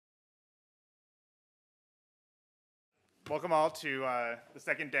welcome all to the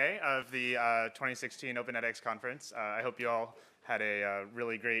second day of the 2016 Open edX conference. I hope you all had a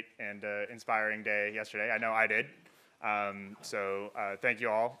really great and inspiring day yesterday. I know I did. So thank you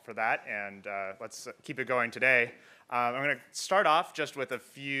all for that, and let's keep it going today. I'm going to start off just with a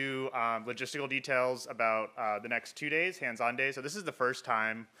few logistical details about the next 2 days, hands-on days. So this is the first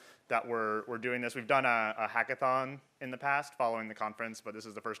time that we're doing this. We've done a hackathon in the past following the conference, but this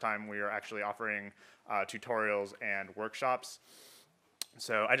is the first time we are actually offering tutorials and workshops.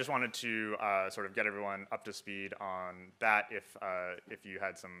 So I just wanted to sort of get everyone up to speed on that if you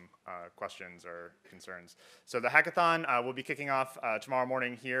had some questions or concerns. So the hackathon will be kicking off tomorrow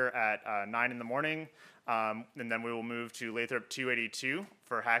morning here at 9 in the morning, and then we will move to Lathrop 282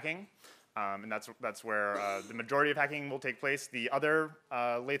 for hacking. And that's where the majority of hacking will take place. The other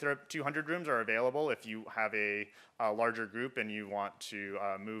Lathrop 200 rooms are available if you have a larger group and you want to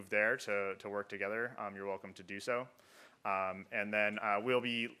move there to work together. You're welcome to do so. And then we'll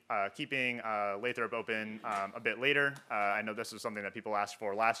be keeping Lathrop open a bit later. I know this was something that people asked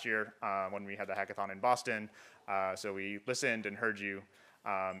for last year when we had the hackathon in Boston. So we listened and heard you.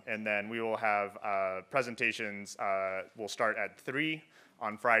 And then we will have presentations. We'll start at 3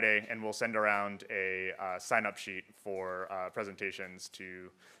 on Friday, and we'll send around a sign-up sheet for presentations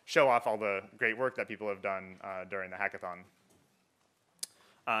to show off all the great work that people have done during the hackathon.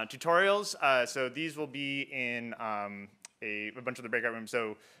 Tutorials, so these will be in a bunch of the breakout rooms.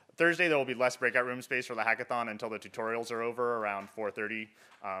 So Thursday there will be less breakout room space for the hackathon until the tutorials are over around 4:30.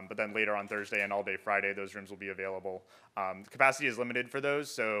 But then later on Thursday and all day Friday, those rooms will be available. Capacity is limited for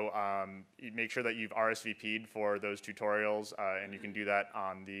those, so make sure that you've RSVP'd for those tutorials, and you can do that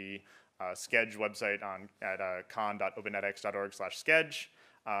on the Sketch website at con.openedx.org/sketch.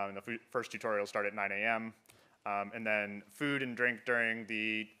 And the first tutorials start at 9 a.m. And then food and drink during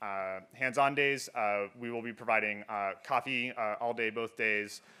the hands-on days. We will be providing coffee all day, both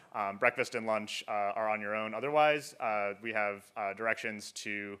days. Breakfast and lunch are on your own. Otherwise, we have directions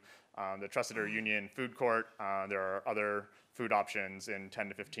to the Trusteder Union food court. There are other food options in 10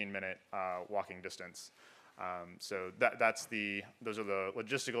 to 15-minute walking distance. So those are the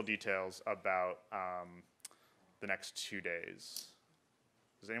logistical details about the next 2 days.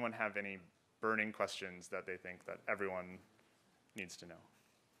 Does anyone have any burning questions that they think that everyone needs to know?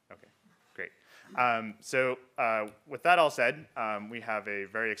 Okay, great. So with that all said, we have a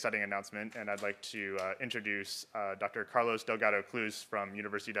very exciting announcement, and I'd like to introduce Dr. Carlos Delgado Cruz from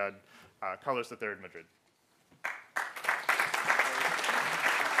Universidad Carlos III, Madrid.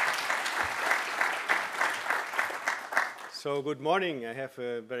 So good morning. I have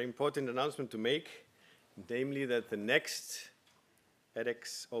a very important announcement to make, namely that the next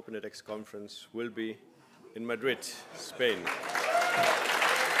Open edX conference will be in Madrid, Spain.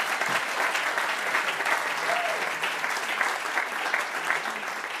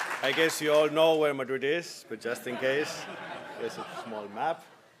 I guess you all know where Madrid is, but just in case, there's a small map.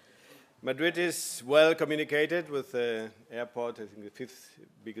 Madrid is well communicated with the airport, I think the 5th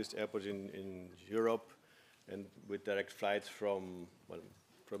biggest airport in Europe, and with direct flights from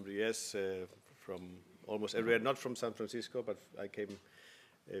the US, from almost everywhere, not from San Francisco, but I came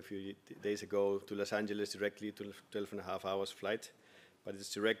a few days ago to Los Angeles directly, to 12.5 hours flight. But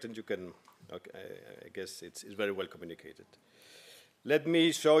it's direct, and you can, I guess it's very well communicated. Let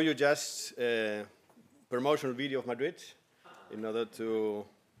me show you just a promotional video of Madrid in order to...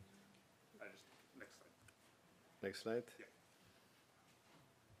 Next slide.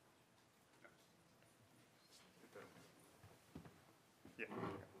 Yeah.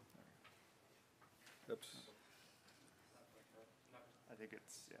 Oops. I think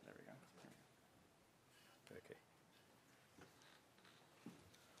it's, yeah, there we go. Okay.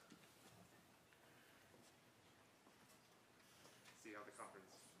 See how the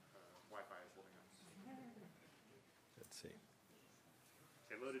conference Wi-Fi is holding up. Let's see.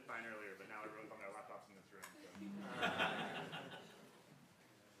 It loaded fine earlier, but now everyone's on their laptops in this room.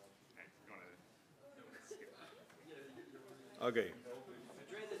 So. Okay.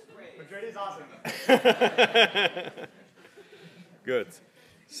 Madrid is awesome. Good.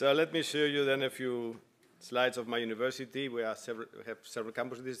 So let me show you then a few slides of my university. We have several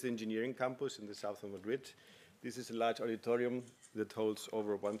campuses. This is the engineering campus in the south of Madrid. This is a large auditorium that holds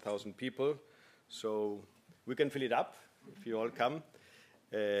over 1,000 people. So we can fill it up if you all come.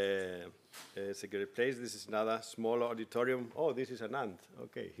 It's a great place. This is another smaller auditorium. Oh, this is Anand.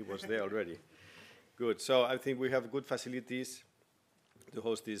 Okay, he was there already. Good. So I think we have good facilities to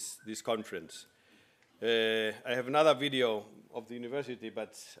host this conference. I have another video of the university,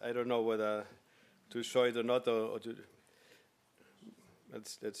 but I don't know whether to show it or not. Or to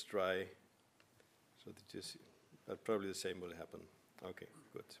let's try. So that you see. but probably the same will happen. Okay,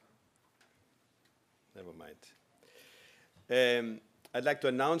 good. Never mind. I'd like to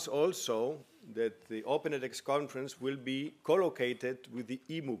announce also that the Open edX conference will be co-located with the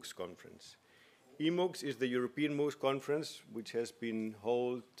eMOOCs conference. eMOOCs is the European MOOCs conference, which has been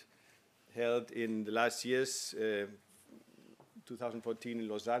held in the last years, 2014 in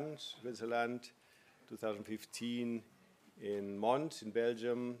Lausanne, Switzerland, 2015 in Mons in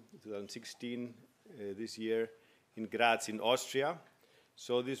Belgium, 2016 this year in Graz in Austria.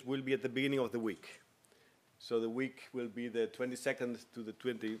 So this will be at the beginning of the week. So the week will be the 22nd to the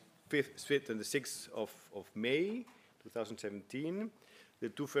 25th and the 6th of May 2017. The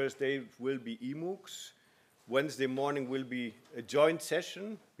two first days will be eMOOCs. Wednesday morning will be a joint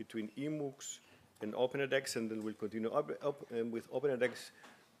session between eMOOCs and Open edX, and then we'll continue with Open edX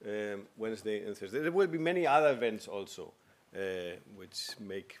Wednesday and Thursday. There will be many other events also, which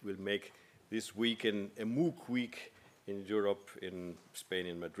will make this week a MOOC week in Europe, in Spain,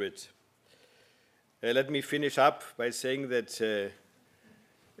 in Madrid. Let me finish up by saying that,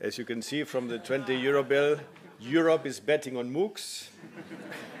 as you can see from the 20 euro bill, Europe is betting on MOOCs.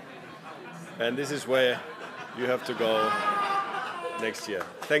 And this is where you have to go next year.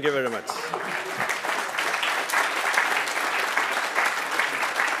 Thank you very much.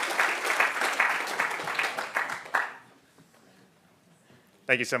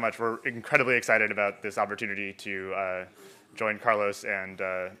 Thank you so much. We're incredibly excited about this opportunity to join Carlos and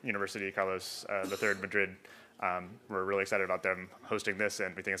University Carlos III Madrid. We're really excited about them hosting this,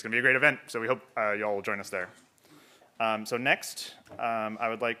 and we think it's going to be a great event, so we hope you all will join us there. So next, I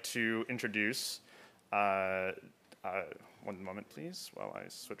would like to introduce, one moment please, while I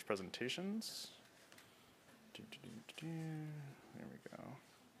switch presentations. There we go.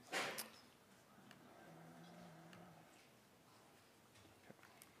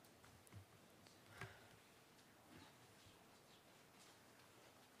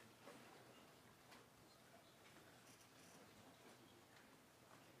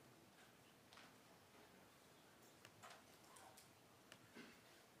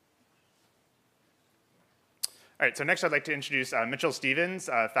 All right, so next I'd like to introduce Mitchell Stevens,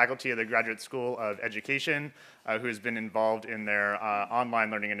 faculty of the Graduate School of Education, who has been involved in their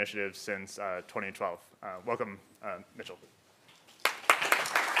online learning initiatives since 2012. Welcome, Mitchell.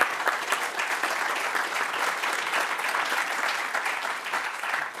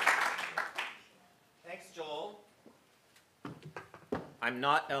 Thanks, Joel. I'm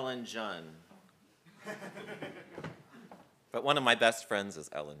not Ellen Jun, but one of my best friends is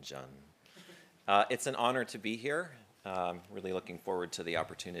Ellen Jun. It's an honor to be here. Really looking forward to the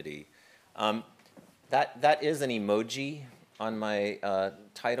opportunity. That is an emoji on my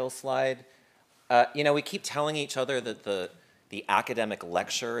title slide. You know, we keep telling each other that the academic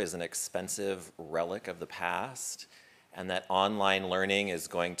lecture is an expensive relic of the past, and that online learning is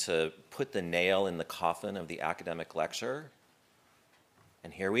going to put the nail in the coffin of the academic lecture.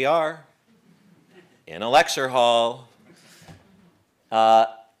 And here we are, in a lecture hall.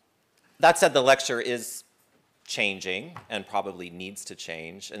 That said, the lecture is changing and probably needs to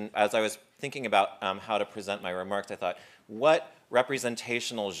change. And as I was thinking about how to present my remarks, I thought, what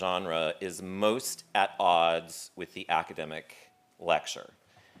representational genre is most at odds with the academic lecture?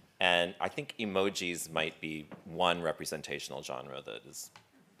 And I think emojis might be one representational genre that is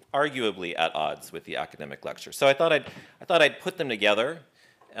arguably at odds with the academic lecture. So I thought I'd put them together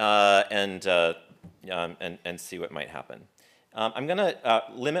and see what might happen. I'm going to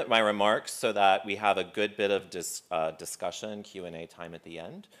limit my remarks so that we have a good bit of discussion, Q&A time at the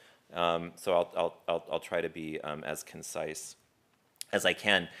end. So I'll try to be as concise as I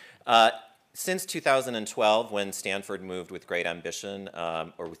can. Since 2012, when Stanford moved with great ambition,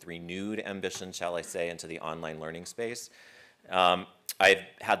 or with renewed ambition, shall I say, into the online learning space, I've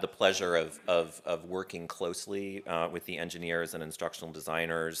had the pleasure of working closely with the engineers and instructional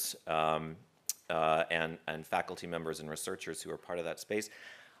designers and faculty members and researchers who are part of that space.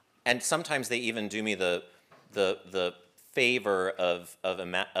 And sometimes they even do me the favor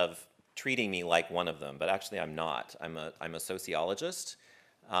of treating me like one of them, but actually I'm not. I'm a sociologist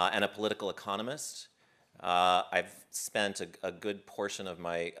and a political economist. I've spent a good portion of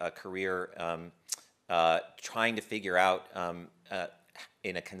my career trying to figure out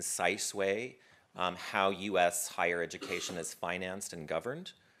in a concise way how US higher education is financed and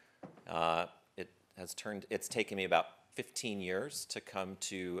governed. It's taken me about 15 years to come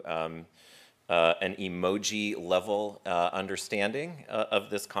to an emoji level understanding of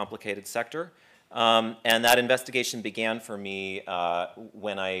this complicated sector. And that investigation began for me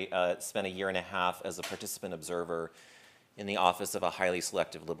when I spent a year and a half as a participant observer in the office of a highly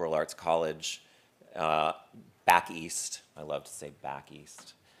selective liberal arts college back east, I love to say back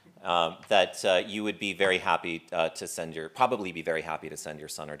east, that you would be very happy to send your, probably be very happy to send your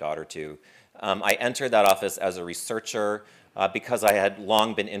son or daughter to. I entered that office as a researcher because I had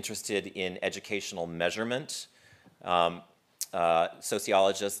long been interested in educational measurement.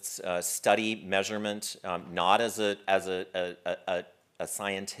 Sociologists study measurement not as a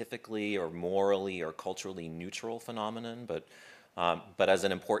scientifically or morally or culturally neutral phenomenon, but as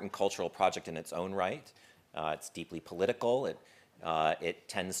an important cultural project in its own right. It's deeply political. It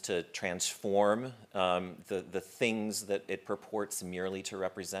tends to transform the things that it purports merely to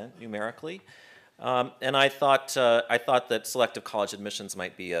represent numerically. And I thought that selective college admissions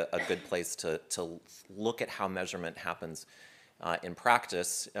might be a good place to look at how measurement happens in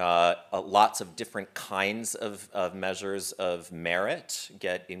practice. Lots of different kinds of measures of merit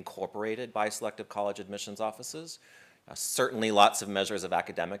get incorporated by selective college admissions offices. Certainly lots of measures of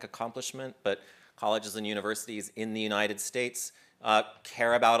academic accomplishment, but colleges and universities in the United States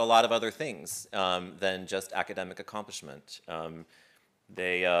care about a lot of other things than just academic accomplishment.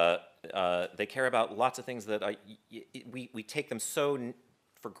 They care about lots of things that we take them so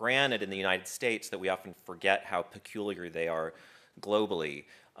for granted in the United States that we often forget how peculiar they are globally.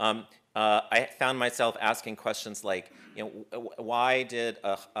 I found myself asking questions like, why did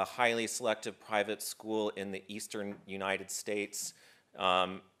a highly selective private school in the eastern United States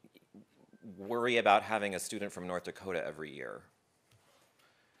worry about having a student from North Dakota every year?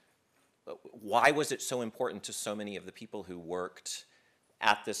 Why was it so important to so many of the people who worked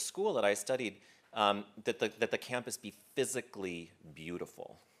at this school that I studied that the campus be physically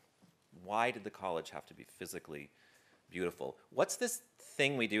beautiful? Why did the college have to be physically beautiful? What's this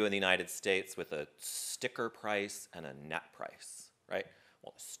thing we do in the United States with a sticker price and a net price, right?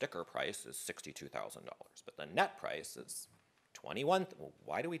 Well, the sticker price is $62,000, but the net price is $21,000. Well,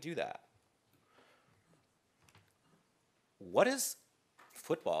 why do we do that? What is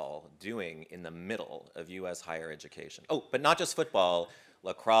football doing in the middle of U.S. higher education? Oh, but not just football,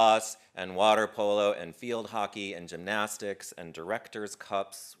 lacrosse and water polo and field hockey and gymnastics and directors'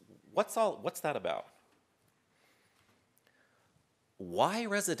 cups. What's that about? Why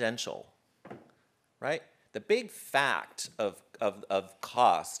residential, right? The big fact of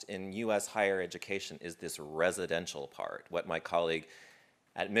cost in U.S. higher education is this residential part, what my colleague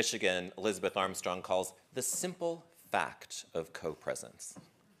at Michigan, Elizabeth Armstrong, calls the simple fact of co-presence.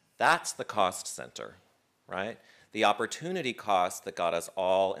 That's the cost center, right? The opportunity cost that got us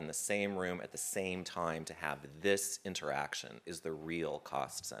all in the same room at the same time to have this interaction is the real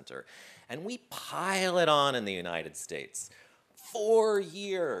cost center. And we pile it on in the United States. 4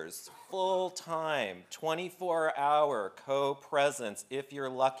 years, full-time, 24-hour co-presence if you're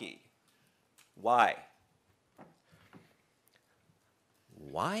lucky. Why?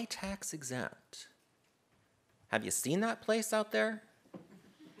 Why tax exempt? Have you seen that place out there?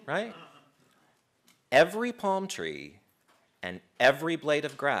 Right? Every palm tree and every blade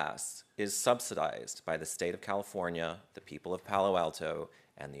of grass is subsidized by the state of California, the people of Palo Alto,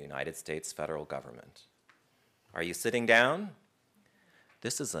 and the United States federal government. Are you sitting down?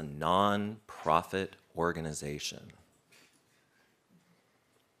 This is a non-profit organization.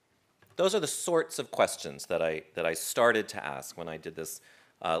 Those are the sorts of questions that I started to ask when I did this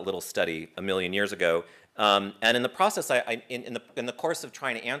little study a million years ago. And in the process, in the course of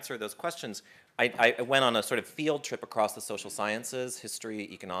trying to answer those questions, I went on a sort of field trip across the social sciences,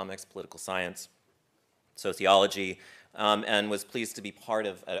 history, economics, political science, sociology, and was pleased to be part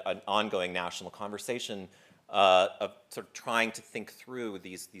of an ongoing national conversation of sort of trying to think through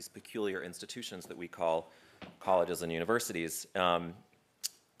these peculiar institutions that we call colleges and universities. And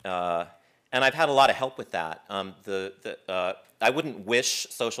I've had a lot of help with that. I wouldn't wish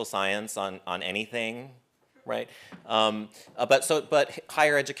social science on anything, right? But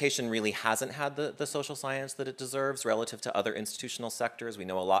higher education really hasn't had the social science that it deserves relative to other institutional sectors. We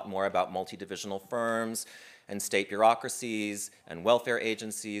know a lot more about multi-divisional firms and state bureaucracies and welfare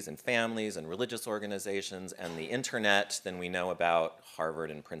agencies and families and religious organizations and the internet than we know about Harvard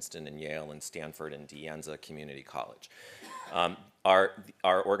and Princeton and Yale and Stanford and De Anza Community College. Our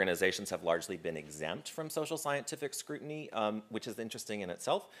organizations have largely been exempt from social scientific scrutiny, which is interesting in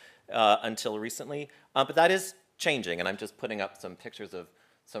itself until recently. But that is changing, and I'm just putting up some pictures of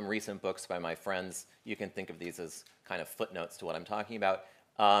some recent books by my friends. You can think of these as kind of footnotes to what I'm talking about.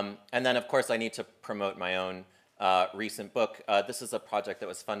 And then, of course, I need to promote my own recent book. This is a project that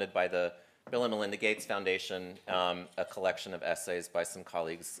was funded by the Bill and Melinda Gates Foundation, a collection of essays by some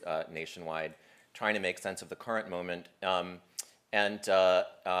colleagues nationwide, trying to make sense of the current moment.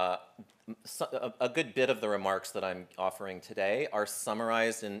 a good bit of the remarks that I'm offering today are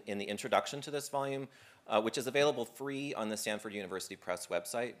summarized in the introduction to this volume, which is available free on the Stanford University Press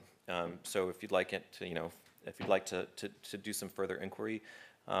website. So if you'd like it to, if you'd like to do some further inquiry,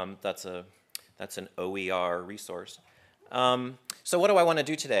 that's an OER resource. So what do I want to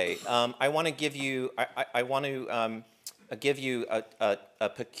do today? I want to give you a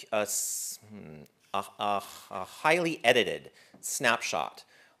highly edited snapshot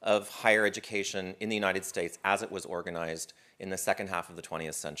of higher education in the United States as it was organized in the second half of the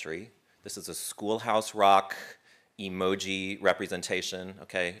 20th century. This is a Schoolhouse Rock emoji representation.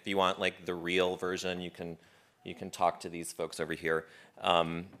 Okay, if you want like the real version, you can talk to these folks over here.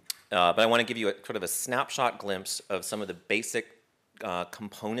 But I want to give you sort of a snapshot glimpse of some of the basic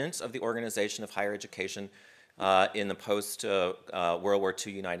components of the organization of higher education in the post-World War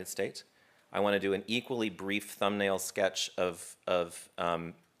II United States. I want to do an equally brief thumbnail sketch of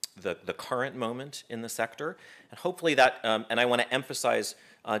the current moment in the sector, and hopefully that, and I want to emphasize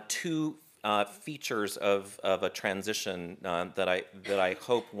two features of a transition that I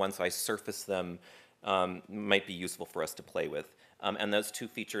hope once I surface them might be useful for us to play with. And those two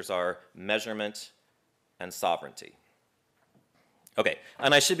features are measurement and sovereignty. Okay,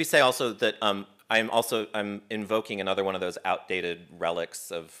 and I should say also that I'm invoking another one of those outdated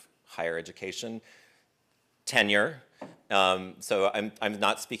relics of higher education, tenure. So I'm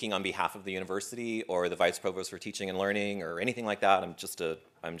not speaking on behalf of the university or the vice provost for teaching and learning or anything like that. I'm just a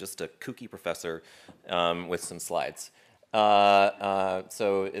kooky professor with some slides.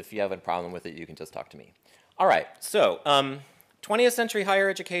 So if you have a problem with it, you can just talk to me. All right, so 20th century higher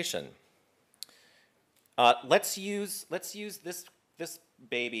education. Let's use this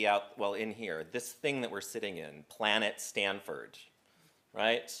baby out, well, in here, this thing that we're sitting in, planet Stanford,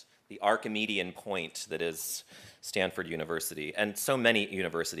 right? The Archimedean point that is Stanford University. And so many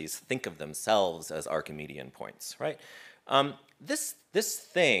universities think of themselves as Archimedean points, right? This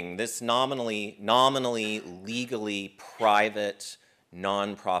thing, this nominally, legally private,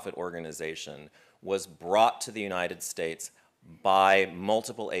 nonprofit organization was brought to the United States by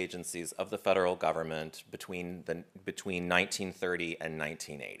multiple agencies of the federal government between 1930 and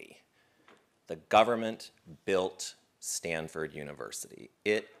 1980. The government built Stanford University.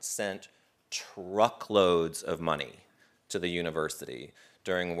 It sent truckloads of money to the university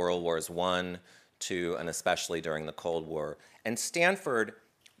during World Wars I, II, and especially during the Cold War. And Stanford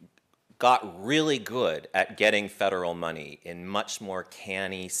got really good at getting federal money in much more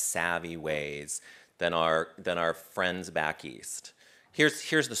canny, savvy ways than our friends back east.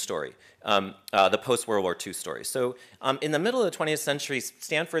 Here's the story, the post-World War II story. So in the middle of the 20th century,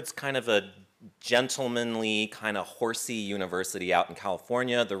 Stanford's kind of a gentlemanly, kind of horsey university out in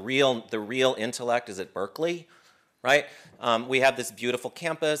California. The real intellect is at Berkeley, right? We have this beautiful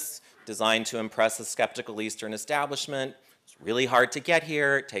campus designed to impress a skeptical Eastern establishment. It's really hard to get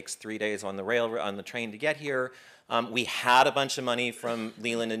here. It takes 3 days on the train to get here. We had a bunch of money from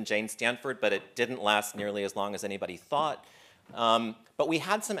Leland and Jane Stanford, but it didn't last nearly as long as anybody thought. But we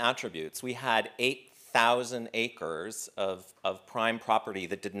had some attributes. We had 8,000 acres of prime property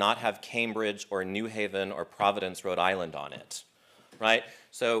that did not have Cambridge or New Haven or Providence, Rhode Island on it, right?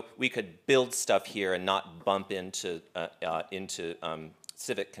 So we could build stuff here and not bump into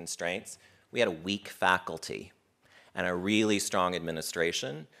civic constraints. We had a weak faculty and a really strong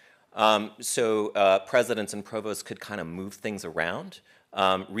administration. So presidents and provosts could kind of move things around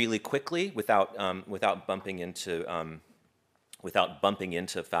really quickly without bumping into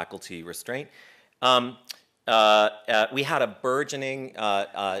faculty restraint. We had a burgeoning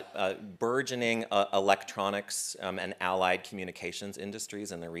electronics and allied communications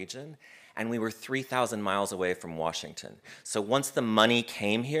industries in the region, and we were 3,000 miles away from Washington. So once the money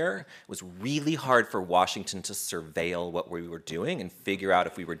came here, it was really hard for Washington to surveil what we were doing and figure out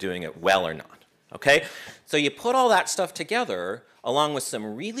if we were doing it well or not, okay? So you put all that stuff together, along with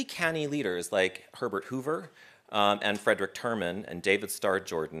some really canny leaders like Herbert Hoover and Frederick Terman and David Starr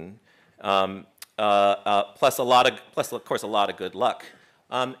Jordan, plus of course a lot of good luck.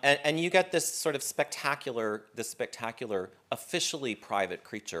 And you get this sort of spectacular officially private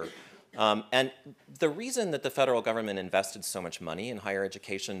creature. And the reason that the federal government invested so much money in higher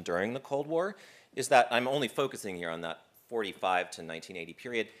education during the Cold War is that, I'm only focusing here on that 45 to 1980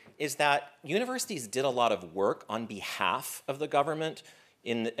 period, is that universities did a lot of work on behalf of the government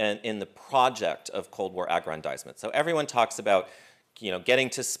in the project of Cold War aggrandizement. So everyone talks about, getting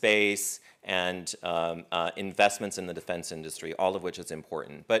to space and investments in the defense industry, all of which is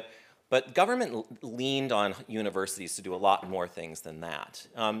important. But government leaned on universities to do a lot more things than that.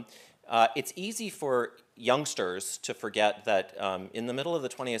 it's easy for youngsters to forget that in the middle of the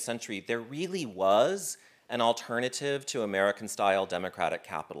 20th century, there really was an alternative to American-style democratic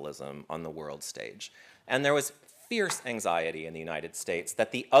capitalism on the world stage. And there was fierce anxiety in the United States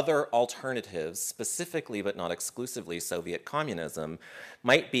that the other alternatives, specifically but not exclusively Soviet communism,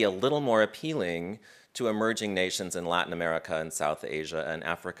 might be a little more appealing to emerging nations in Latin America and South Asia and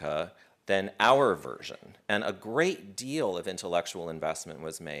Africa than our version. And a great deal of intellectual investment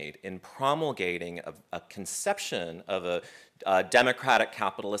was made in promulgating a conception of a democratic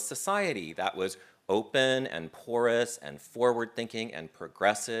capitalist society that was open and porous and forward-thinking and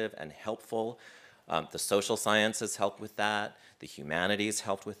progressive and helpful. The social sciences helped with that. The humanities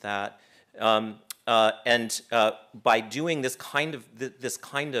helped with that. By doing this kind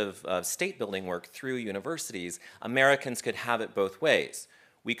of state-building work through universities, Americans could have it both ways.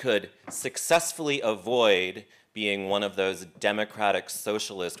 We could successfully avoid being one of those democratic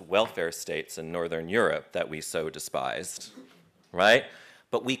socialist welfare states in Northern Europe that we so despised, right?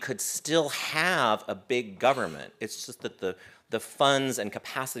 But we could still have a big government. It's just that the funds and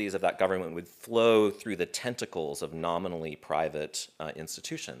capacities of that government would flow through the tentacles of nominally private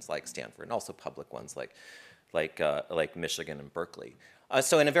institutions like Stanford, and also public ones like Michigan and Berkeley.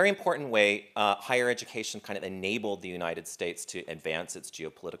 So in a very important way, higher education kind of enabled the United States to advance its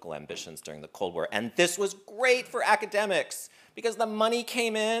geopolitical ambitions during the Cold War. And this was great for academics because the money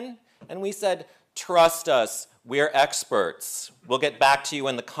came in and we said, trust us, we're experts. We'll get back to you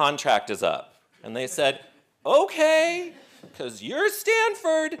when the contract is up. And they said, okay, because you're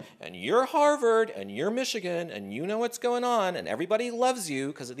Stanford and you're Harvard and you're Michigan and you know what's going on and everybody loves you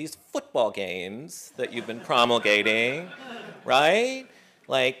because of these football games that you've been promulgating, right?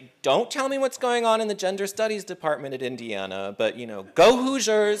 Like, don't tell me what's going on in the gender studies department at Indiana, but, you know, go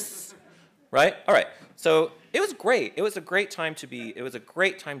Hoosiers, right? All right, so it was great. It was a great time to be,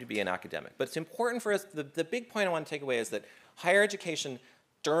 an academic. But it's important for us, the big point I want to take away is that higher education,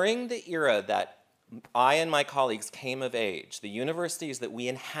 during the era that I and my colleagues came of age, the universities that we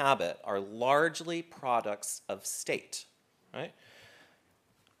inhabit are largely products of state, right?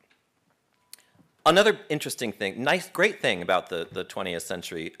 Another interesting thing, great thing about the 20th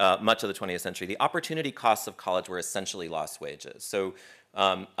century, much of the 20th century, the opportunity costs of college were essentially lost wages. So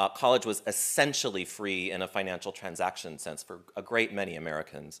college was essentially free in a financial transaction sense for a great many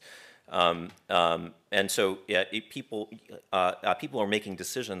Americans. And so yeah, people are making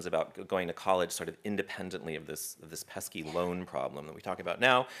decisions about going to college sort of independently of this pesky loan problem that we talk about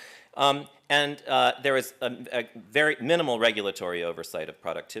now. There was a very minimal regulatory oversight of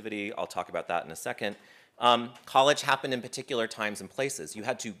productivity. I'll talk about that in a second. College happened in particular times and places. You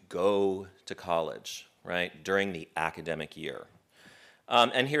had to go to college, right, during the academic year.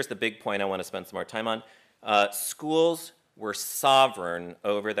 And here's the big point I want to spend some more time on. Schools were sovereign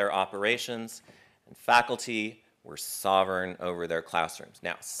over their operations, and faculty were sovereign over their classrooms.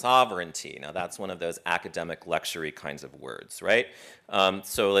 Now, sovereignty, now that's one of those academic lecture-y kinds of words, right?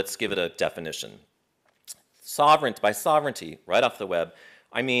 So let's give it a definition. By sovereignty, right off the web,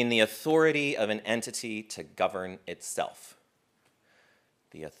 I mean the authority of an entity to govern itself.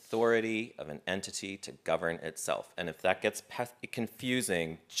 The authority of an entity to govern itself. And if that gets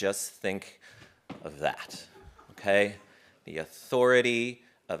confusing, just think of that, okay? The authority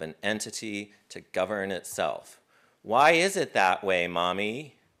of an entity to govern itself. Why is it that way,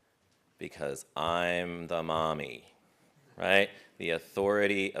 mommy? Because I'm the mommy, right? The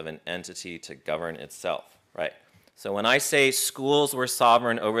authority of an entity to govern itself, right? So when I say schools were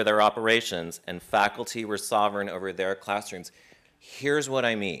sovereign over their operations and faculty were sovereign over their classrooms, here's what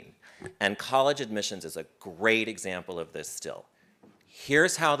I mean. And college admissions is a great example of this still.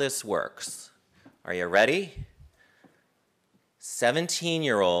 Here's how this works. Are you ready?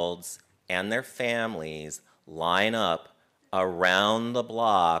 17-year-olds and their families line up around the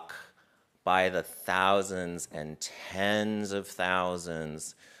block by the thousands and tens of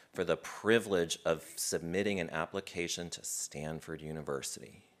thousands for the privilege of submitting an application to Stanford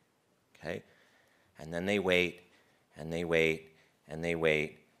University, okay? And then they wait, and they wait, and they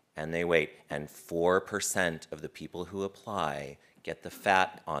wait, and they wait, and 4% of the people who apply get the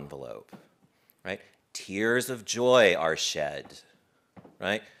fat envelope, right? Tears of joy are shed,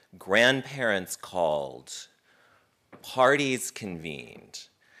 right? Grandparents called, parties convened,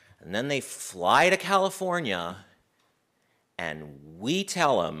 and then they fly to California and we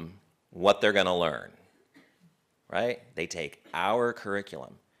tell them what they're gonna learn, right? They take our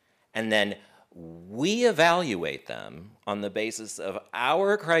curriculum and then we evaluate them on the basis of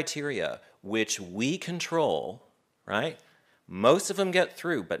our criteria, which we control, right? Most of them get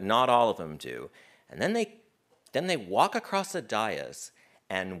through, but not all of them do. And then they walk across the dais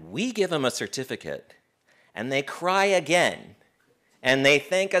and we give them a certificate, and they cry again, and they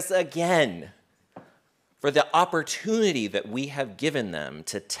thank us again for the opportunity that we have given them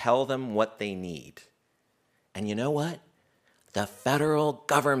to tell them what they need. And you know what? The federal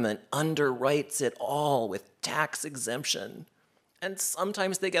government underwrites it all with tax exemption. And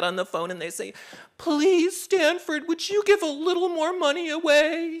sometimes they get on the phone and they say, please, Stanford, would you give a little more money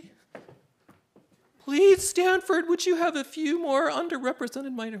away? Please, Stanford, would you have a few more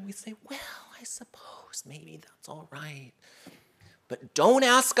underrepresented minors? We say, well, I suppose maybe that's all right. But don't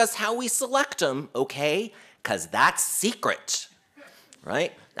ask us how we select them, okay? Because that's secret,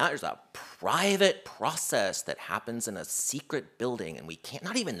 right? There's a private process that happens in a secret building, and we can't,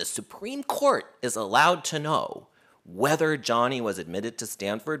 not even the Supreme Court is allowed to know whether Johnny was admitted to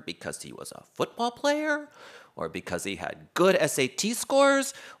Stanford because he was a football player, or because he had good SAT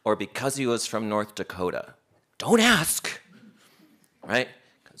scores, or because he was from North Dakota. Don't ask, right?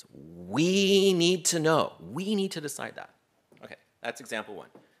 Because we need to know. We need to decide that. Okay, that's example one.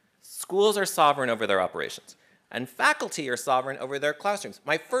 Schools are sovereign over their operations, and faculty are sovereign over their classrooms.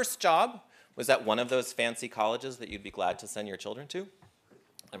 My first job was at one of those fancy colleges that you'd be glad to send your children to.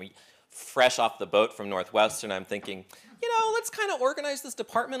 I mean, fresh off the boat from Northwestern, I'm thinking, you know, let's kind of organize this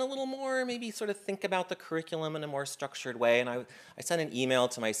department a little more, maybe sort of think about the curriculum in a more structured way. And I sent an email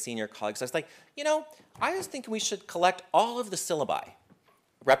to my senior colleagues. I was like, you know, I was thinking we should collect all of the syllabi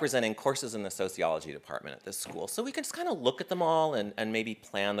representing courses in the sociology department at this school, so we can just kind of look at them all and maybe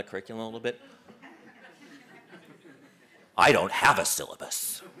plan the curriculum a little bit. I don't have a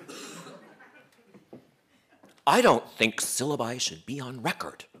syllabus. I don't think syllabi should be on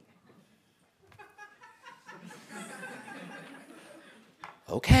record.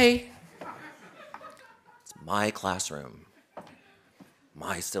 Okay, it's my classroom,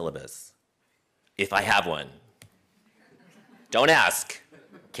 my syllabus, if I have one. Don't ask,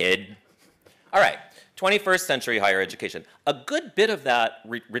 kid. All right, 21st century higher education. A good bit of that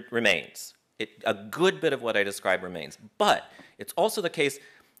remains. A good bit of what I described remains. But it's also the case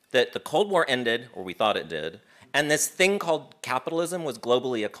that the Cold War ended, or we thought it did, and this thing called capitalism was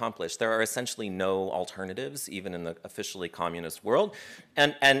globally accomplished. There are essentially no alternatives, even in the officially communist world.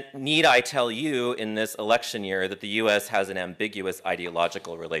 And need I tell you in this election year that the US has an ambiguous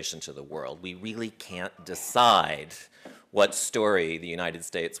ideological relation to the world. We really can't decide what story the United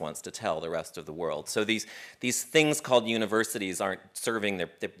States wants to tell the rest of the world. So these things called universities aren't serving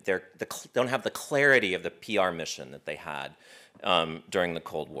don't have the clarity of the PR mission that they had during the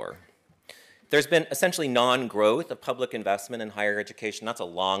Cold War. There's been essentially non-growth of public investment in higher education. That's a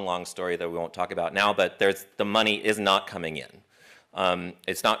long, long story that we won't talk about now, but the money is not coming in.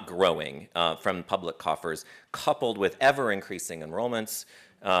 It's not growing from public coffers, coupled with ever-increasing enrollments.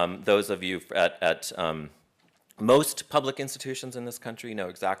 Those of you at most public institutions in this country know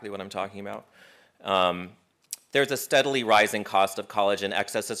exactly what I'm talking about. There's a steadily rising cost of college in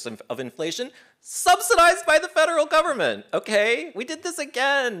excess of inflation, subsidized by the federal government. Okay, we did this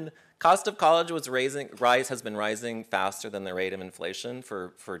again. Cost of college has been rising faster than the rate of inflation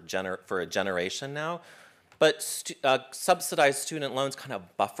for a generation now. But subsidized student loans kind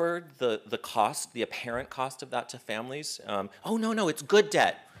of buffered the cost, the apparent cost of that to families. Oh, no, it's good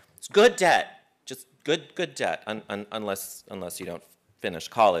debt. It's good debt. Just good debt, unless you don't finish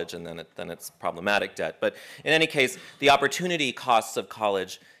college, and then it's problematic debt. But in any case, the opportunity costs of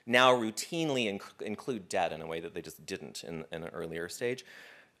college now routinely include debt in a way that they just didn't in an earlier stage.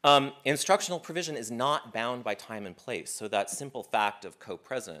 Instructional provision is not bound by time and place, so that simple fact of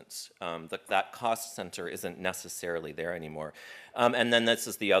co-presence, that cost center isn't necessarily there anymore. And then this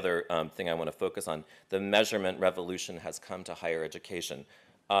is the other thing I want to focus on. The measurement revolution has come to higher education.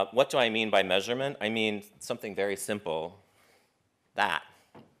 What do I mean by measurement? I mean something very simple, that.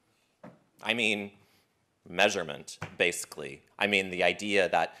 I mean measurement, basically. I mean the idea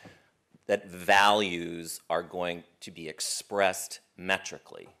that values are going to be expressed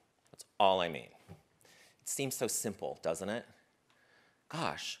metrically. That's all I mean. It seems so simple, doesn't it?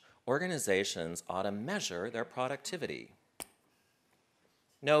 Gosh, organizations ought to measure their productivity.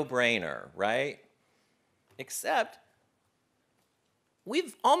 No-brainer, right? Except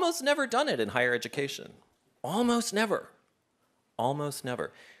we've almost never done it in higher education. Almost never. Almost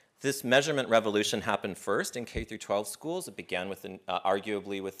never. This measurement revolution happened first in K-12 schools. It began with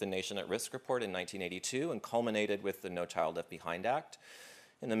arguably with the Nation at Risk report in 1982 and culminated with the No Child Left Behind Act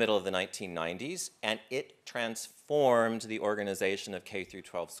in the middle of the 1990s, and it transformed the organization of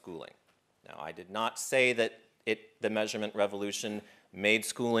K-12 schooling. Now, I did not say that the measurement revolution made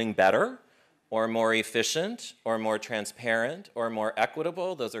schooling better or more efficient or more transparent or more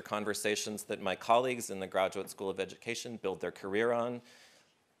equitable. Those are conversations that my colleagues in the Graduate School of Education build their career on.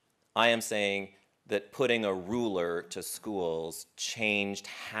 I am saying that putting a ruler to schools changed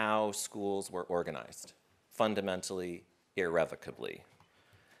how schools were organized, fundamentally, irrevocably.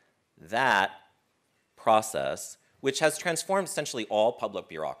 That process, which has transformed essentially all public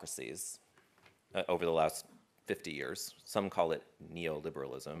bureaucracies over the last 50 years, some call it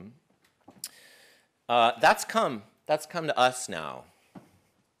neoliberalism, that's come to us now.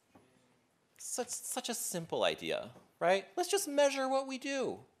 Such a simple idea, right? Let's just measure what we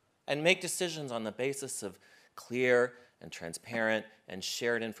do and make decisions on the basis of clear and transparent and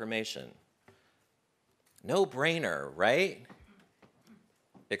shared information. No brainer, right?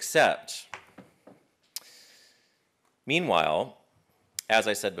 Except, meanwhile, as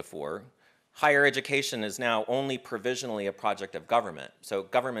I said before, higher education is now only provisionally a project of government. So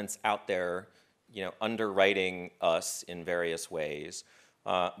government's out there, underwriting us in various ways.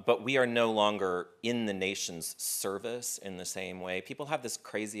 But we are no longer in the nation's service in the same way. People have this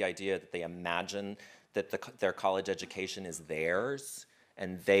crazy idea that they imagine that their college education is theirs,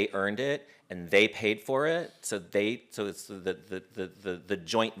 and they earned it, and they paid for it. So it's the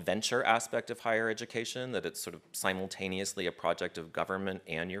joint venture aspect of higher education, that it's sort of simultaneously a project of government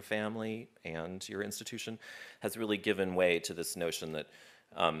and your family and your institution, has really given way to this notion that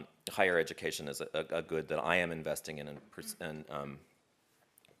higher education is a good that I am investing in and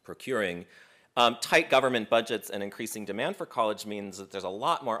procuring. Tight government budgets and increasing demand for college means that there's a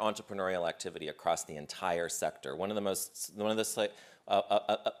lot more entrepreneurial activity across the entire sector.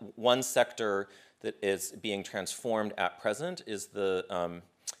 One sector that is being transformed at present is the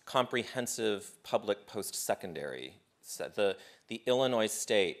comprehensive public post-secondary. The Illinois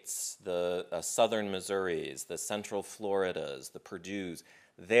states, the southern Missouris, the central Floridas, the Purdues,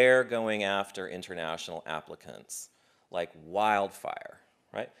 they're going after international applicants like wildfire,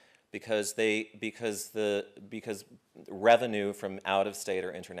 right? Because revenue from out-of-state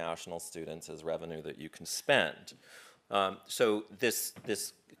or international students is revenue that you can spend. So this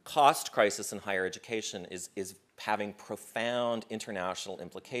cost crisis in higher education is having profound international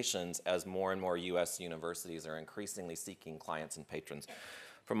implications as more and more US universities are increasingly seeking clients and patrons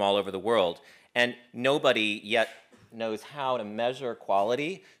from all over the world. And nobody yet knows how to measure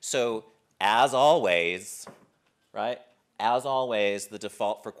quality. So as always, right? As always, the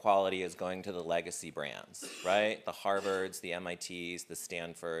default for quality is going to the legacy brands, right? The Harvards, the MITs, the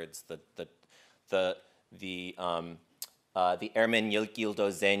Stanfords, the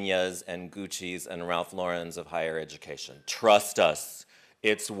Ermenegildo Zenas and Gucci's and Ralph Lauren's of higher education. Trust us,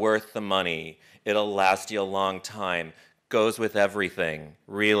 it's worth the money. It'll last you a long time. Goes with everything,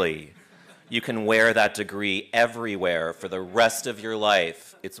 really. You can wear that degree everywhere for the rest of your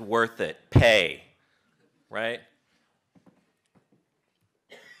life. It's worth it. Pay, right?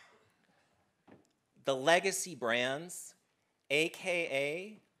 The legacy brands,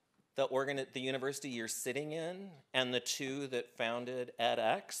 AKA the university you're sitting in and the two that founded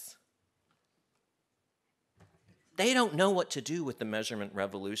edX, they don't know what to do with the measurement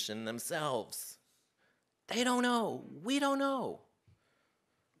revolution themselves. They don't know. We don't know,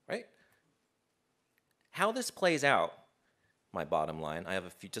 right? How this plays out, my bottom line, I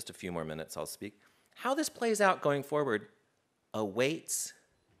have just a few more minutes I'll speak. How this plays out going forward awaits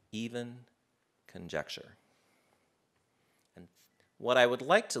even conjecture. And what I would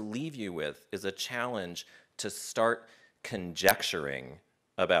like to leave you with is a challenge to start conjecturing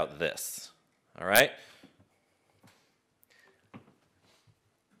about this, all right?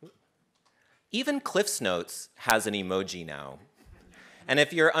 Even CliffsNotes has an emoji now. And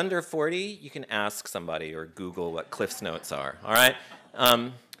if you're under 40, you can ask somebody or Google what CliffsNotes are, all right?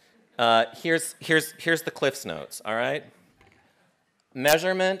 Here's the CliffsNotes, all right?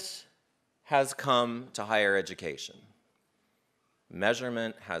 Measurement has come to higher education.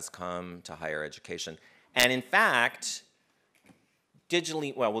 Measurement has come to higher education. And in fact,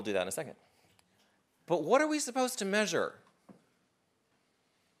 digitally, well, we'll do that in a second. But what are we supposed to measure?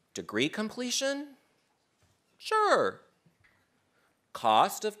 Degree completion? Sure.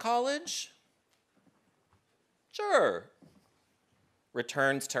 Cost of college? Sure.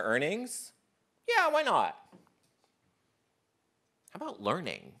 Returns to earnings? Yeah, why not? How about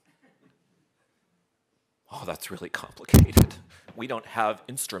learning? Oh, that's really complicated. We don't have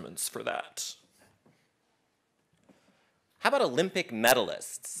instruments for that. How about Olympic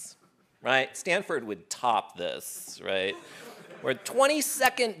medalists, right? Stanford would top this, right? We're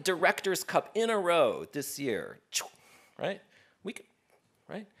 22nd Director's Cup in a row this year, right? We could,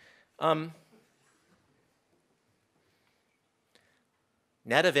 right?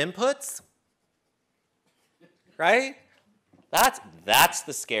 Net of inputs, right? That's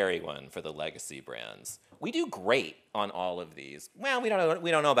the scary one for the legacy brands. we do great on all of these. Well, we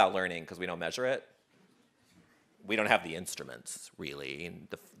don't know about learning because we don't measure it. We don't have the instruments, really. And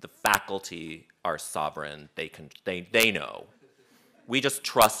the faculty are sovereign. They know. We just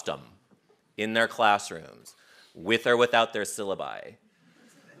trust them in their classrooms, with or without their syllabi,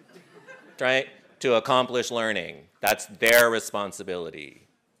 right? To accomplish learning. That's their responsibility,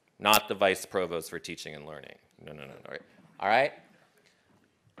 not the vice provost for teaching and learning. No. All right?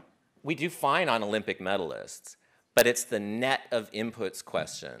 We do fine on Olympic medalists, but it's the net of inputs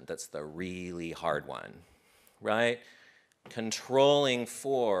question that's the really hard one, right? Controlling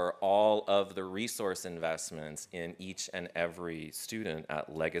for all of the resource investments in each and every student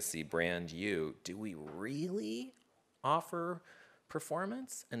at Legacy Brand U. Do we really offer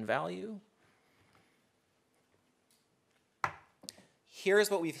performance and value?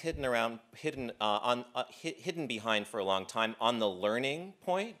 Here's what we've hidden behind for a long time on the learning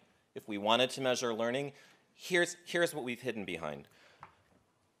point. If we wanted to measure learning, here's what we've hidden behind.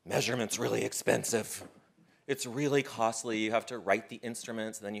 Measurement's really expensive. It's really costly. You have to write the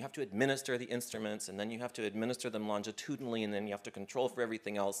instruments, and then you have to administer the instruments, and then you have to administer them longitudinally, and then you have to control for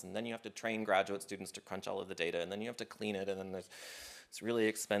everything else, and then you have to train graduate students to crunch all of the data, and then you have to clean it, and then it's really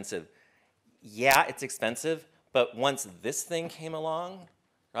expensive. Yeah, it's expensive, but once this thing came along,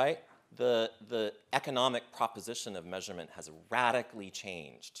 right, the economic proposition of measurement has radically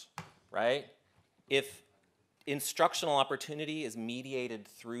changed, right? If instructional opportunity is mediated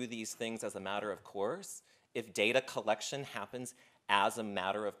through these things as a matter of course, if data collection happens as a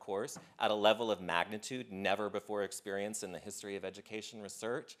matter of course at a level of magnitude never before experienced in the history of education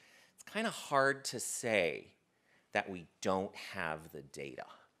research, it's kind of hard to say that we don't have the data,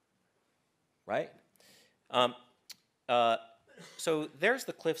 right? So there's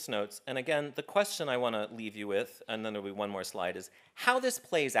the Cliff's Notes, and again, the question I want to leave you with, and then there'll be one more slide, is how this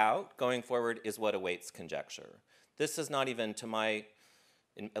plays out going forward is what awaits conjecture. This is not even to my,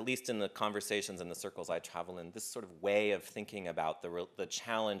 at least in the conversations and the circles I travel in, this sort of way of thinking about the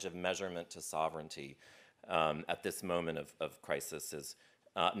challenge of measurement to sovereignty at this moment of crisis is,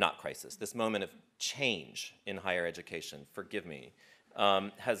 not crisis, this moment of change in higher education, forgive me,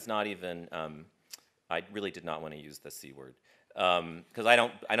 has not even, I really did not want to use the C word, because I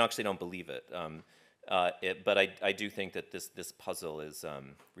actually don't believe it. But I do think that this puzzle is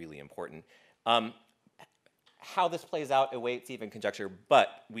really important. How this plays out awaits even conjecture,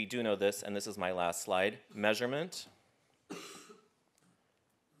 but we do know this, and this is my last slide. Measurement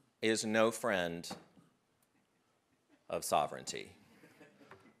is no friend of sovereignty,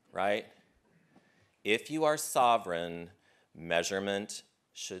 right? If you are sovereign, measurement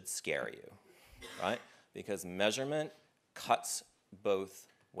should scare you, right? Because measurement cuts both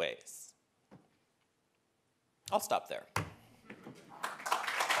ways. I'll stop there.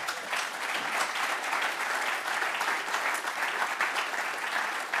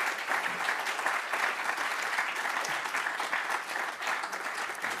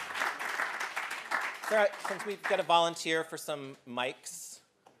 All right, since we've got a volunteer for some mics,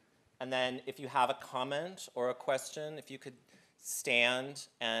 and then if you have a comment or a question, if you could stand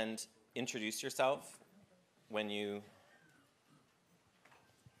and introduce yourself when you...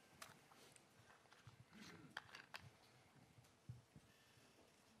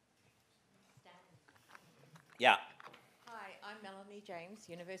 Yeah. Hi, I'm Melanie James,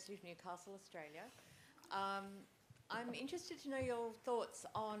 University of Newcastle, Australia. I'm interested to know your thoughts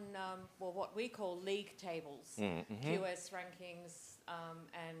on well, what we call league tables, QS rankings,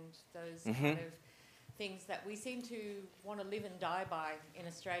 and those kind of things that we seem to want to live and die by in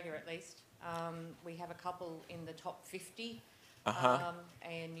Australia, at least. We have a couple in the top 50.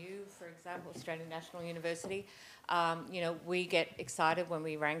 ANU, for example, Australian National University. You know, we get excited when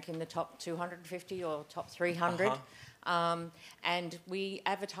we rank in the top 250 or top 300. And we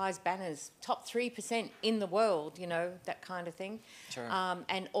advertise banners, top 3% in the world, you know, that kind of thing. Sure.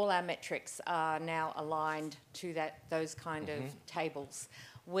 And all our metrics are now aligned to those kind of tables.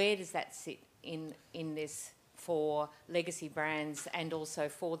 Where does that sit in this for legacy brands and also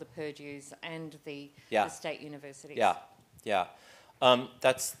for the Purdues and the state universities? Yeah.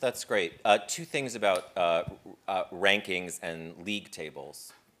 That's great. Two things about rankings and league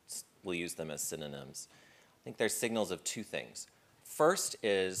tables. We'll use them as synonyms. I think they're signals of two things. First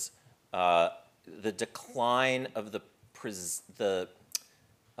is the decline of the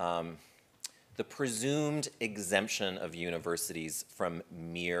presumed exemption of universities from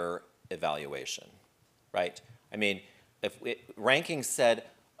mere evaluation, right? I mean, if rankings said,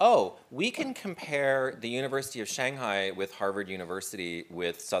 oh, we can compare the University of Shanghai with Harvard University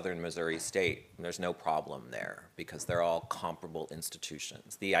with Southern Missouri State, and there's no problem there because they're all comparable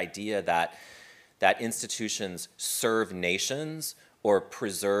institutions. The idea that that institutions serve nations or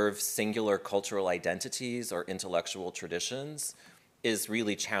preserve singular cultural identities or intellectual traditions is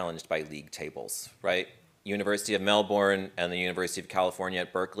really challenged by league tables, right? University of Melbourne and the University of California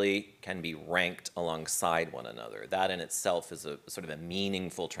at Berkeley can be ranked alongside one another. That in itself is a sort of a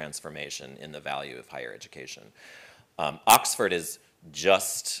meaningful transformation in the value of higher education. Oxford is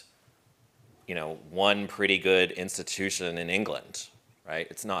just, you know, one pretty good institution in England, right?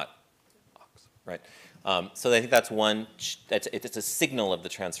 It's not Oxford, right? So I think that's one, it's a signal of the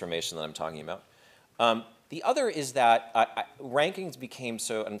transformation that I'm talking about. The other is that rankings became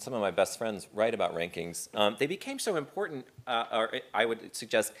so, and some of my best friends write about rankings, they became so important, or I would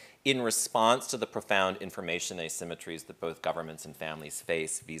suggest, in response to the profound information asymmetries that both governments and families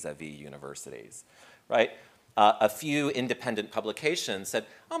face vis-a-vis universities, right? A few independent publications said,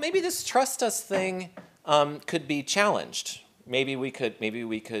 oh, maybe this trust us thing could be challenged. Maybe we could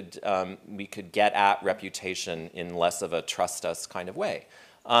get at reputation in less of a trust us kind of way.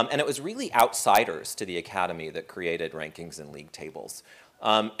 And it was really outsiders to the academy that created rankings and league tables,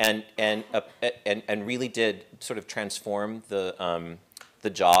 and really did sort of transform the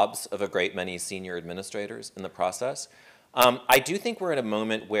jobs of a great many senior administrators in the process. I do think we're at a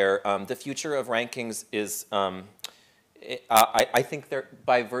moment where the future of rankings is, I think they're,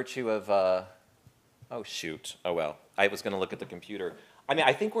 by virtue of, oh shoot, oh well, I was going to look at the computer. I mean,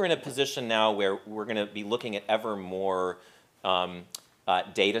 I think we're in a position now where we're going to be looking at ever more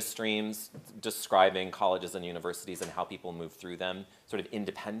data streams describing colleges and universities and how people move through them, sort of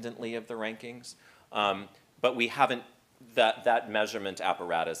independently of the rankings. But we haven't, that measurement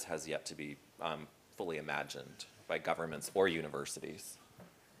apparatus has yet to be fully imagined by governments or universities.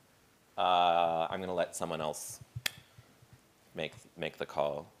 I'm going to let someone else make the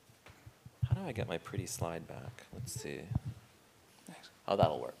call. How do I get my pretty slide back? Let's see. Oh,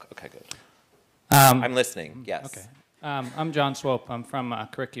 that'll work. Okay, good. I'm listening. Yes. Okay. I'm John Swope. I'm from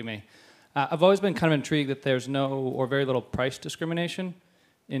Curriculum. I've always been kind of intrigued that there's no or very little price discrimination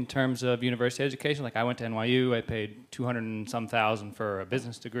in terms of university education. Like I went to NYU, I paid $200 and some thousand for a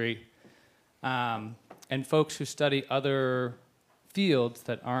business degree. And folks who study other fields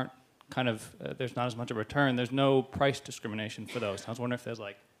that aren't kind of, there's not as much of a return, there's no price discrimination for those. I was wondering if there's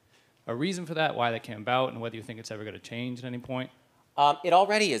like a reason for that, why that came about, and whether you think it's ever going to change at any point. It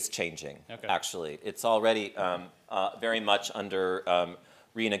already is changing, okay. Actually. It's already very much under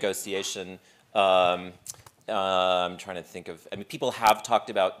renegotiation. I'm trying to think of, I mean, people have talked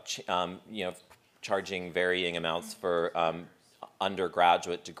about, you know, charging varying amounts for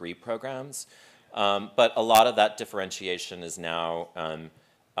undergraduate degree programs. But a lot of that differentiation is now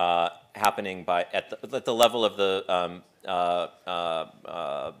happening at the level of the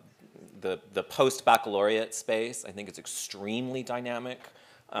post-baccalaureate space. I think it's extremely dynamic.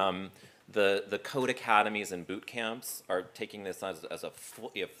 The code academies and boot camps are taking this as a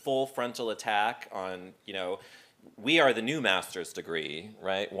full frontal attack on, you know, we are the new master's degree,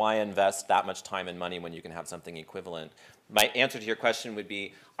 right? Why invest that much time and money when you can have something equivalent? My answer to your question would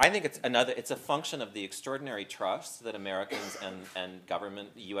be, I think it's a function of the extraordinary trust that Americans and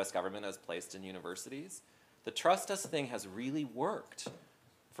government, the US government has placed in universities. The trust us thing has really worked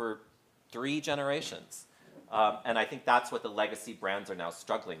for 3 generations. And I think that's what the legacy brands are now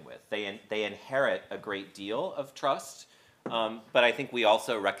struggling with. They inherit a great deal of trust, but I think we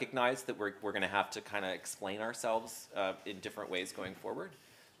also recognize that we're going to have to kind of explain ourselves in different ways going forward.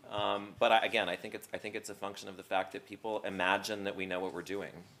 But again, I think it's a function of the fact that people imagine that we know what we're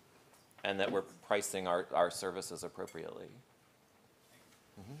doing, and that we're pricing our services appropriately.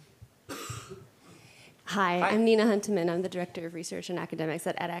 Mm-hmm. Hi, I'm Nina Hunteman. I'm the Director of Research and Academics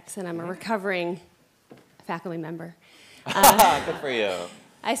at edX, and I'm a recovering faculty member. Good for you.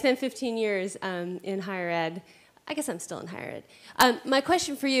 I spent 15 years in higher ed. I guess I'm still in higher ed. My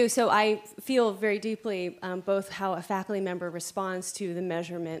question for you, so I feel very deeply both how a faculty member responds to the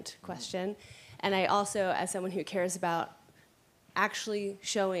measurement question, and I also, as someone who cares about actually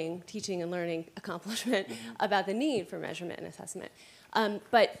showing teaching and learning accomplishment, about the need for measurement and assessment.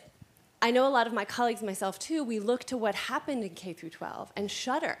 But I know a lot of my colleagues, myself too, we look to what happened in K through 12 and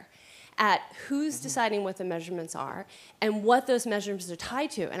shudder at who's deciding what the measurements are and what those measurements are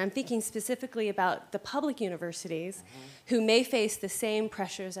tied to. And I'm thinking specifically about the public universities who may face the same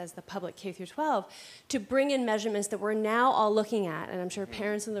pressures as the public K through 12 to bring in measurements that we're now all looking at, and I'm sure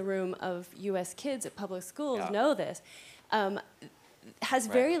parents in the room of US kids at public schools know this, has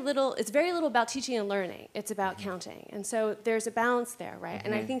very little, it's very little about teaching and learning. It's about counting. And so there's a balance there, right?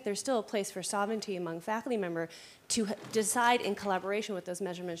 And I think there's still a place for sovereignty among faculty members to decide in collaboration what those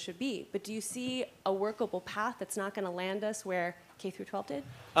measurements should be. But do you see a workable path that's not going to land us where K through 12 did?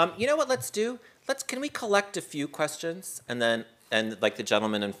 You know what? Let's do. Can we collect a few questions and like the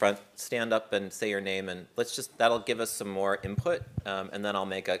gentleman in front, stand up and say your name, and that'll give us some more input, and then I'll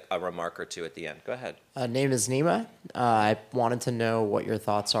make a remark or two at the end. Go ahead. Name is Nima. I wanted to know what your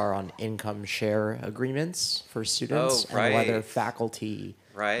thoughts are on income share agreements for students, Oh, right. and whether faculty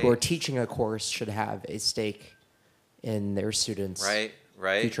Right. who are teaching a course should have a stake in their students'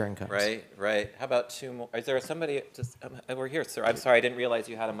 future incomes. Right. How about two more? Is there somebody just over here, sir? I'm sorry, I didn't realize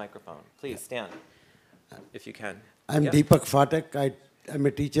you had a microphone. Please stand, if you can. I'm Yeah. Deepak Phatak. I'm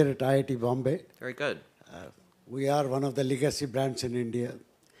a teacher at IIT Bombay. Very good. We are one of the legacy brands in India.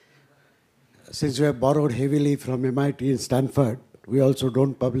 Since we have borrowed heavily from MIT and Stanford, we also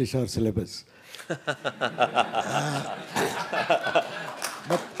don't publish our syllabus.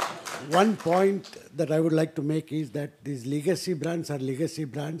 But one point that I would like to make is that these legacy brands are legacy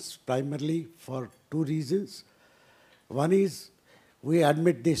brands primarily for two reasons. One is we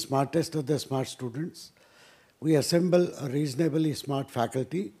admit the smartest of the smart students. We assemble a reasonably smart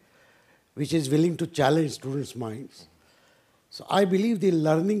faculty which is willing to challenge students' minds. So I believe the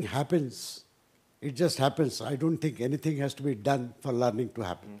learning happens. It just happens. I don't think anything has to be done for learning to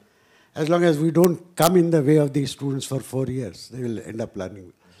happen. As long as we don't come in the way of these students for 4 years, they will end up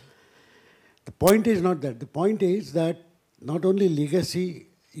learning. The point is not that. The point is that not only legacy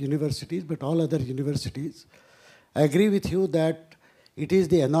universities, but all other universities, I agree with you that it is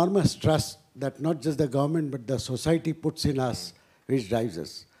the enormous trust that not just the government, but the society puts in us, which drives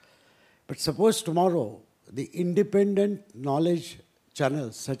us. But suppose tomorrow, the independent knowledge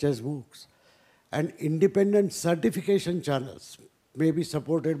channels, such as MOOCs, and independent certification channels, may be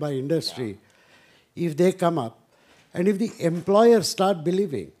supported by industry, if they come up, and if the employers start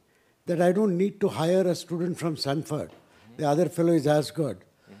believing that I don't need to hire a student from Stanford, the other fellow is as good,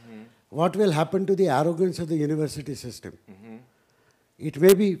 what will happen to the arrogance of the university system? It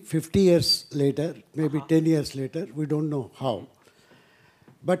may be 50 years later, maybe 10 years later, we don't know how.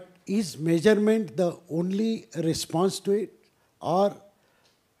 But is measurement the only response to it? Or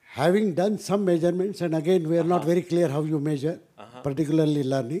having done some measurements, and again, we are not very clear how you measure, particularly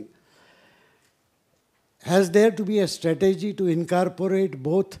learning, has there to be a strategy to incorporate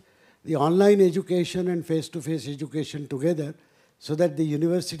both the online education and face-to-face education together so that the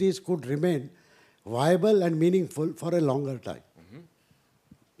universities could remain viable and meaningful for a longer time?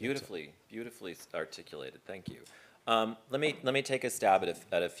 Beautifully articulated. Thank you. Let me take a stab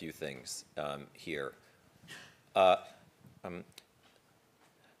at a few things here.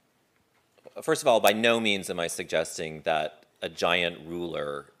 First of all, by no means am I suggesting that a giant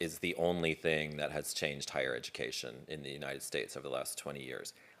ruler is the only thing that has changed higher education in the United States over the last 20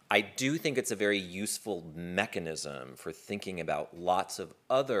 years. I do think it's a very useful mechanism for thinking about lots of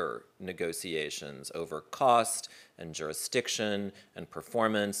other negotiations over cost and jurisdiction and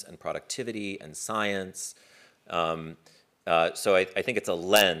performance and productivity and science. So I think it's a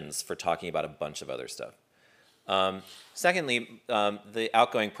lens for talking about a bunch of other stuff. Secondly, the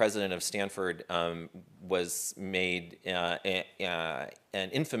outgoing president of Stanford was made an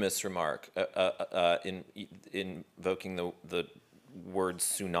infamous remark in invoking the word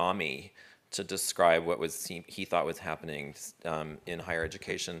tsunami to describe what he thought was happening in higher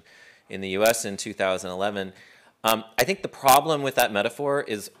education in the US in 2011. I think the problem with that metaphor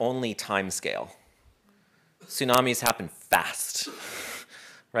is only time scale. Tsunamis happen fast.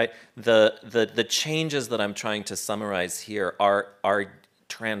 Right? The changes that I'm trying to summarize here are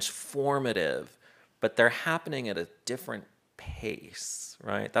transformative, but they're happening at a different pace,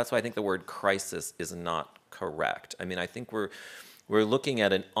 right? That's why I think the word crisis is not correct. I mean, I think we're looking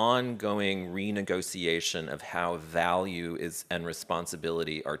at an ongoing renegotiation of how value and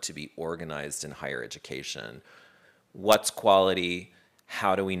responsibility are to be organized in higher education. What's quality?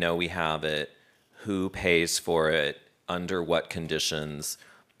 How do we know we have it? Who pays for it? Under what conditions?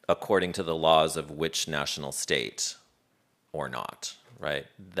 According to the laws of which national state or not, right?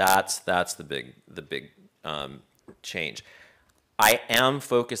 That's the big change. I am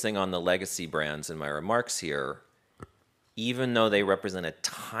focusing on the legacy brands in my remarks here, even though they represent a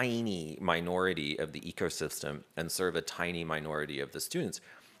tiny minority of the ecosystem and serve a tiny minority of the students,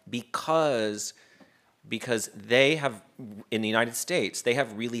 because they have, in the United States, they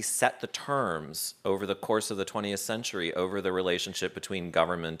have really set the terms over the course of the 20th century over the relationship between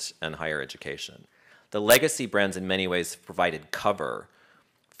government and higher education. The legacy brands in many ways provided cover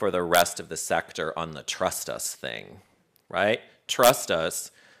for the rest of the sector on the trust us thing, right? Trust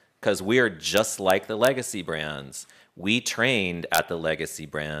us because we are just like the legacy brands. We trained at the legacy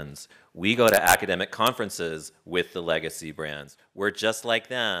brands. We go to academic conferences with the legacy brands. We're just like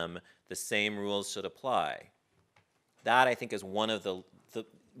them. The same rules should apply. That, I think, is one of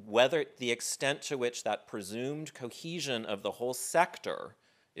whether the extent to which that presumed cohesion of the whole sector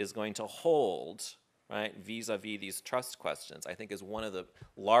is going to hold, right, vis-a-vis these trust questions, I think is one of the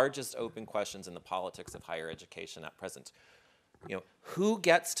largest open questions in the politics of higher education at present. You know, who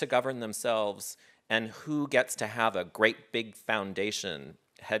gets to govern themselves and who gets to have a great big foundation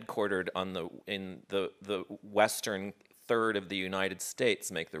headquartered in the western third of the United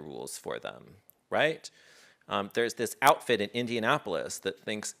States make the rules for them, right? There's this outfit in Indianapolis that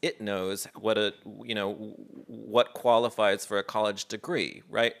thinks it knows what qualifies for a college degree,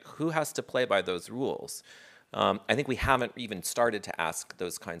 right? Who has to play by those rules? I think we haven't even started to ask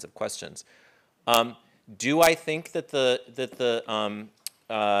those kinds of questions. Do I think that the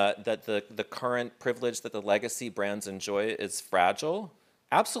current privilege that the legacy brands enjoy is fragile?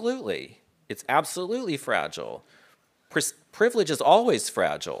 Absolutely. It's absolutely fragile. Privilege is always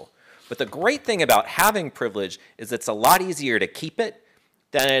fragile. But the great thing about having privilege is it's a lot easier to keep it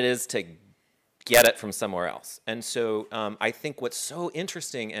than it is to get it from somewhere else. And so I think what's so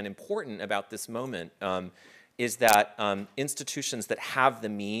interesting and important about this moment is that institutions that have the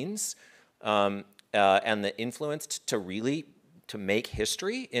means and the influence to make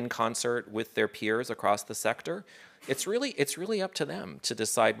history in concert with their peers across the sector, it's really up to them to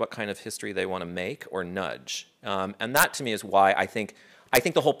decide what kind of history they want to make or nudge. And that to me is why I think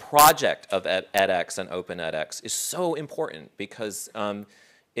the whole project of edX and Open edX is so important, because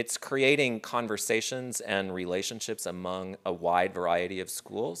it's creating conversations and relationships among a wide variety of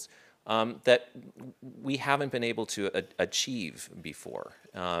schools that we haven't been able to achieve before.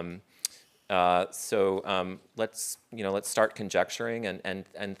 So let's start conjecturing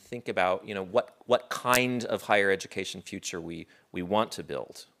and think about what kind of higher education future we want to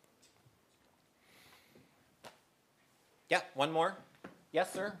build. Yeah, one more.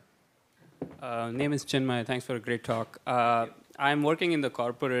 Yes, sir. Name is Chinmay. Thanks for a great talk. I'm working in the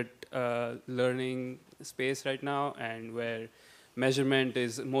corporate learning space right now, and where measurement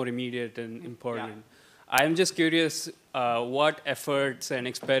is more immediate and important. Yeah. I'm just curious what efforts and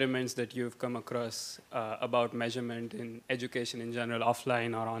experiments that you've come across about measurement in education in general,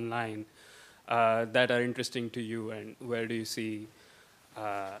 offline or online, that are interesting to you, and where do you see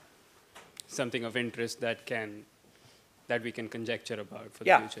something of interest that we can conjecture about for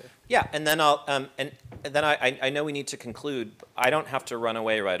the future? Yeah, and then I know we need to conclude. I don't have to run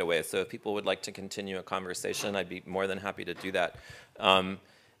away right away, so if people would like to continue a conversation, I'd be more than happy to do that.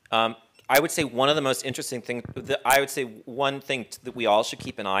 I would say one of the most interesting things, one thing that we all should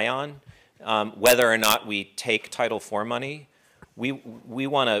keep an eye on, whether or not we take Title IV money, we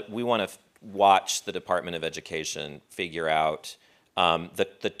want to watch the Department of Education figure out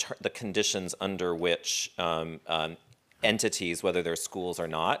the conditions under which entities, whether they're schools or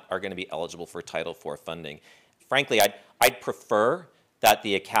not, are going to be eligible for Title IV funding. Frankly, I'd prefer that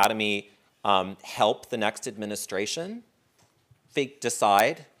the Academy help the next administration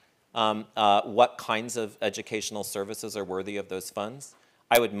decide what kinds of educational services are worthy of those funds.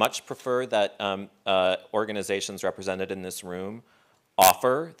 I would much prefer that organizations represented in this room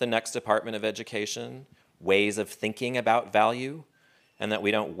offer the next Department of Education ways of thinking about value, and that we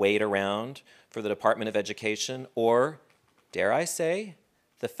don't wait around for the Department of Education or, dare I say,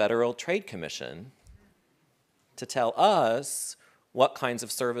 the Federal Trade Commission to tell us what kinds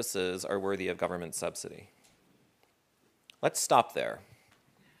of services are worthy of government subsidy. Let's stop there.